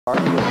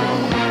Action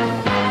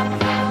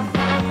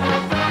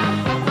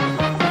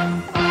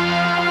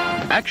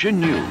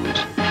News,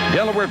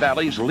 Delaware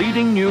Valley's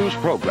leading news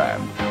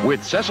program,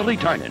 with Cecily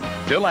Tynan,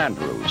 Phil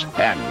Andrews,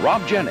 and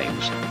Rob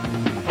Jennings.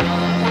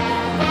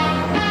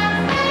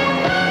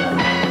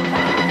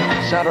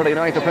 Saturday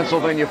night, the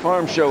Pennsylvania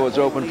Farm Show is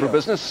open for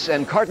business,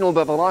 and Cardinal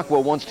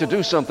Bevilacqua wants to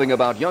do something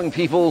about young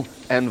people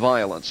and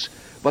violence.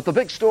 But the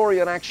big story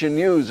in Action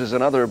News is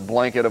another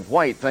blanket of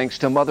white thanks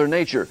to Mother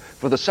Nature.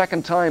 For the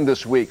second time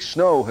this week,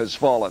 snow has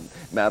fallen.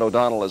 Matt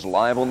O'Donnell is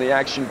live on the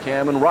Action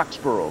Cam in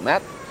Roxborough.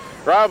 Matt?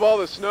 Rob, all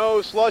the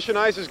snow, slush, and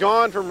ice is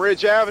gone from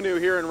Ridge Avenue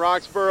here in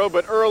Roxborough,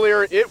 but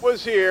earlier it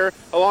was here,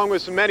 along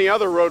with so many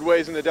other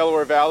roadways in the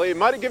Delaware Valley. It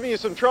might have given you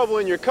some trouble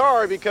in your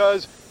car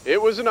because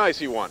it was an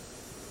icy one.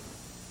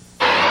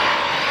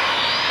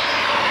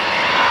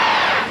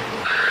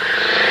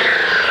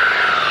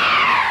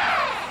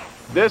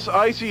 This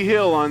icy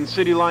hill on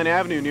City Line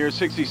Avenue near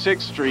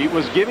 66th Street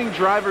was giving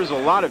drivers a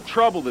lot of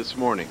trouble this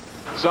morning.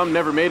 Some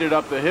never made it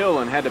up the hill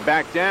and had to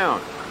back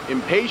down.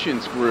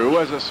 Impatience grew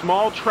as a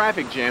small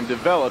traffic jam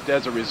developed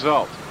as a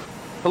result.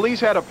 Police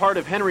had a part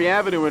of Henry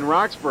Avenue in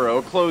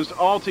Roxborough closed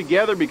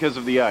altogether because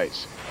of the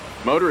ice.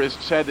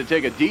 Motorists had to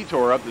take a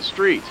detour up the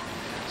street.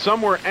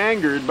 Some were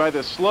angered by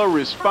the slow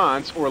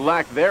response, or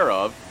lack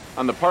thereof,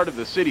 on the part of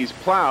the city's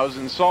plows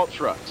and salt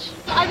trucks.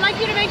 I'd like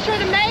you to make sure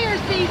the mayor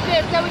sees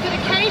this so we can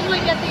occasionally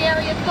get the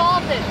area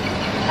salted.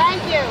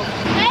 Thank you.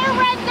 Mayor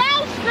Red,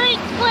 now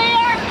street's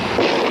clear!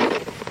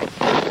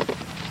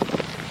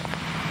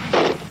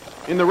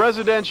 In the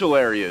residential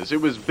areas,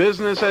 it was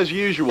business as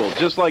usual,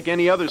 just like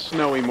any other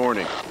snowy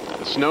morning.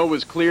 The snow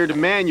was cleared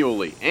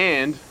manually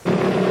and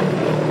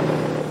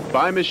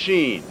by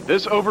machine.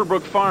 This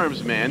Overbrook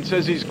Farms man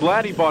says he's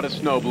glad he bought a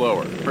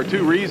snowblower for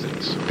two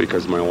reasons.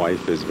 Because my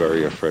wife is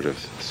very afraid of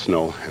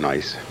snow and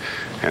ice,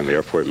 and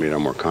therefore it made her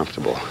more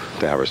comfortable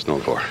to have a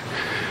snowblower.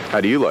 How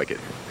do you like it?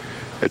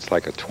 It's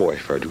like a toy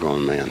for a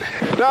grown man.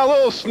 Now, a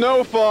little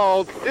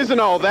snowfall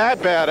isn't all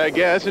that bad, I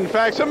guess. In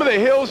fact, some of the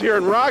hills here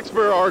in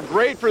Roxborough are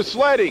great for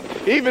sledding,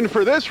 even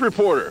for this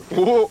reporter.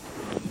 Whoa.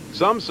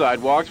 Some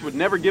sidewalks would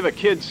never give a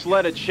kid's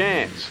sled a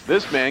chance.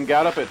 This man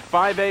got up at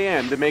 5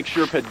 a.m. to make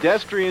sure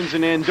pedestrians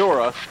in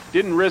Andorra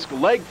didn't risk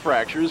leg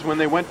fractures when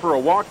they went for a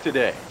walk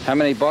today. How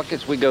many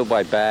buckets? We go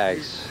by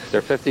bags.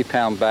 They're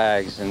 50-pound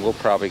bags, and we'll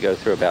probably go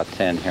through about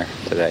 10 here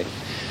today.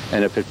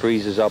 And if it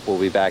breezes up, we'll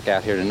be back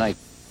out here tonight.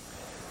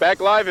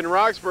 Back live in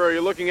Roxborough,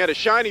 you're looking at a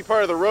shiny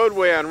part of the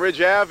roadway on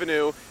Ridge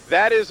Avenue.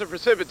 That is the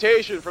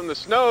precipitation from the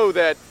snow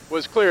that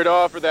was cleared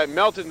off, or that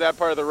melted in that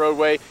part of the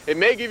roadway. It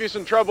may give you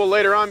some trouble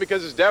later on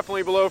because it's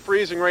definitely below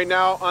freezing right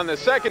now. On the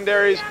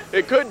secondaries,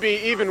 it could be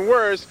even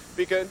worse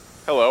because,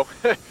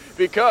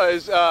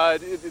 because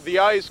the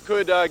ice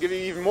could give you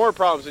even more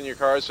problems in your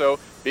car, so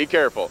be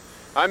careful.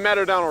 I'm Matt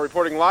O'Donnell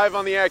reporting live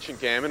on the Action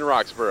Cam in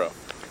Roxborough.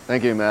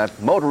 Thank you, Matt.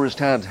 Motorists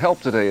had help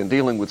today in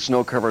dealing with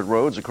snow-covered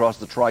roads across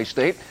the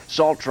tri-state.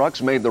 Salt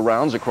trucks made the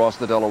rounds across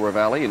the Delaware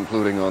Valley,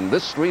 including on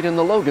this street in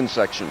the Logan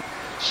section.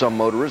 Some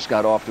motorists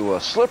got off to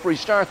a slippery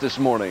start this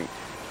morning,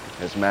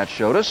 as Matt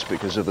showed us,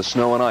 because of the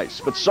snow and ice.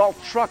 But salt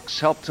trucks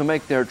helped to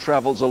make their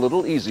travels a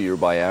little easier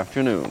by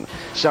afternoon.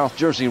 South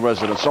Jersey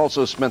residents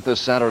also spent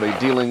this Saturday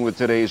dealing with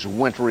today's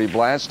wintry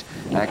blast.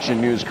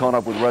 Action News caught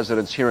up with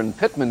residents here in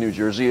Pitman, New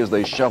Jersey, as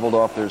they shoveled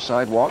off their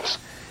sidewalks.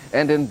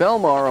 And in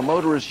Belmar, a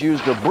motorist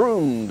used a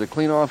broom to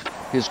clean off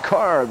his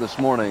car this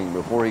morning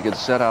before he could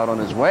set out on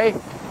his way.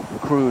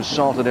 Crews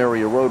salted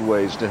area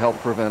roadways to help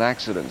prevent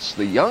accidents.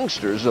 The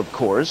youngsters, of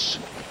course,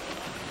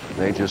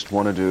 they just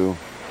wanted to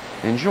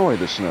enjoy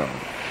the snow.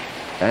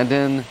 And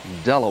in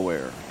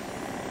Delaware,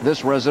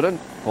 this resident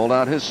pulled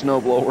out his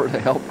snowblower to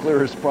help clear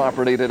his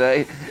property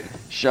today.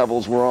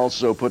 Shovels were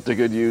also put to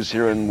good use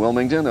here in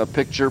Wilmington. A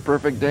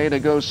picture-perfect day to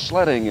go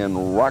sledding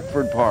in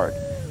Rockford Park.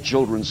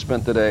 Children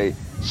spent the day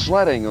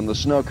sledding on the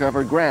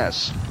snow-covered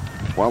grass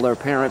while their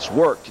parents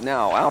worked.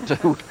 Now, out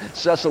to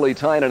Cecily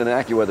Tynan in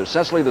AccuWeather.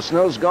 Cecily, the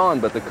snow's gone,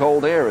 but the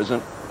cold air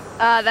isn't.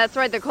 That's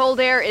right. The cold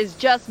air is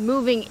just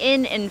moving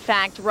in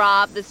fact,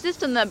 Rob. The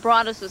system that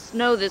brought us the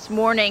snow this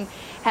morning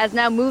has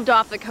now moved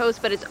off the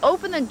coast, but it's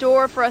opened the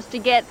door for us to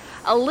get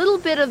a little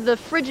bit of the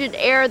frigid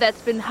air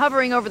that's been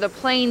hovering over the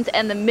plains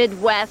and the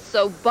Midwest.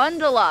 So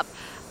bundle up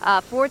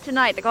for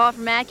tonight. The call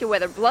from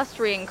AccuWeather,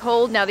 blustery and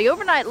cold. Now, the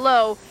overnight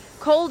low,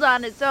 cold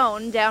on its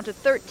own, down to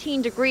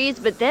 13 degrees,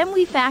 but then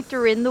we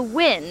factor in the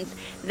winds.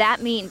 That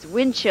means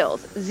wind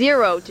chills,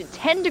 0 to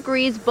 10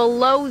 degrees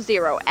below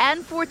zero.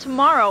 And for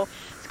tomorrow,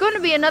 it's going to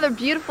be another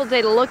beautiful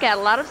day to look at.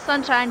 A lot of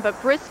sunshine, but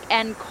brisk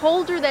and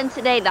colder than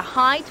today. The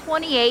high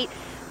 28,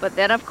 but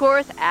then, of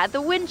course, add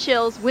the wind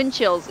chills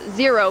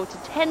 0 to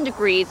 10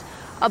 degrees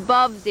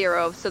above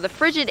zero. So the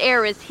frigid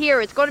air is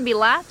here. It's going to be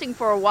lasting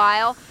for a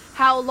while.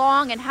 How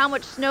long and how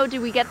much snow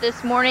do we get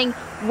this morning?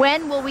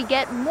 When will we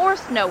get more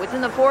snow? It's in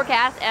the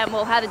forecast, and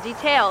we'll have the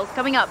details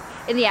coming up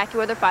in the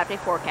AccuWeather 5-day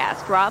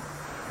forecast. Rob?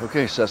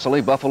 Okay,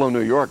 Cecily, Buffalo,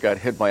 New York got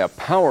hit by a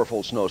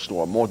powerful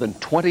snowstorm. More than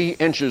 20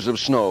 inches of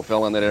snow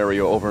fell in that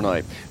area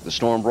overnight. The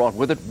storm brought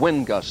with it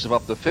wind gusts of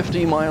up to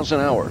 50 miles an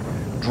hour.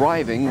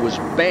 driving was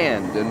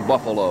banned in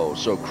Buffalo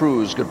so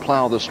crews could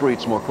plow the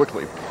streets more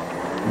quickly.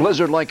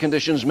 Blizzard-like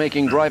conditions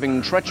making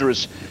driving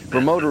treacherous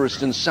for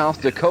motorists in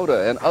South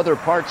Dakota and other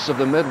parts of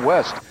the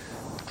Midwest.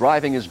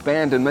 Driving is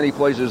banned in many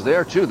places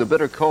there, too. The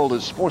bitter cold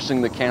is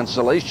forcing the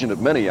cancellation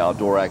of many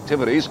outdoor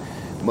activities.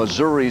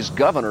 Missouri's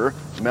governor,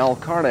 Mel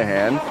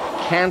Carnahan,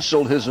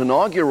 canceled his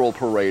inaugural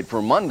parade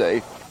for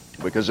Monday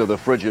because of the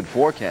frigid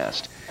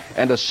forecast.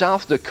 And a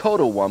South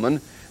Dakota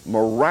woman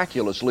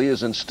miraculously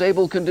is in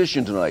stable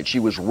condition tonight. She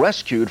was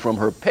rescued from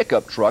her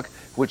pickup truck,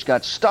 which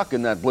got stuck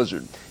in that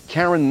blizzard.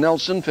 Karen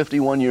Nelson,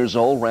 51 years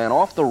old, ran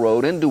off the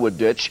road into a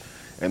ditch,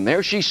 and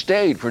there she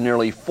stayed for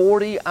nearly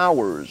 40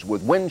 hours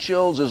with wind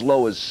chills as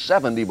low as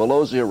 70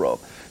 below zero.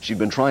 She'd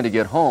been trying to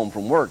get home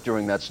from work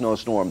during that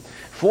snowstorm.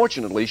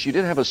 Fortunately, she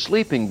did have a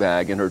sleeping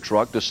bag in her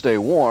truck to stay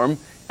warm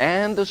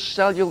and a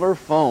cellular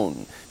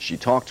phone. She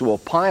talked to a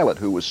pilot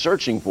who was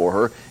searching for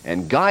her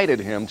and guided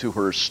him to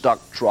her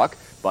stuck truck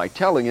by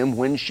telling him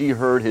when she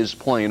heard his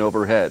plane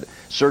overhead.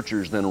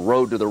 Searchers then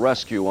rode to the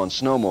rescue on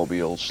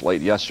snowmobiles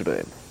late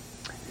yesterday.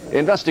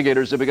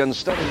 Investigators have begun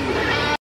studying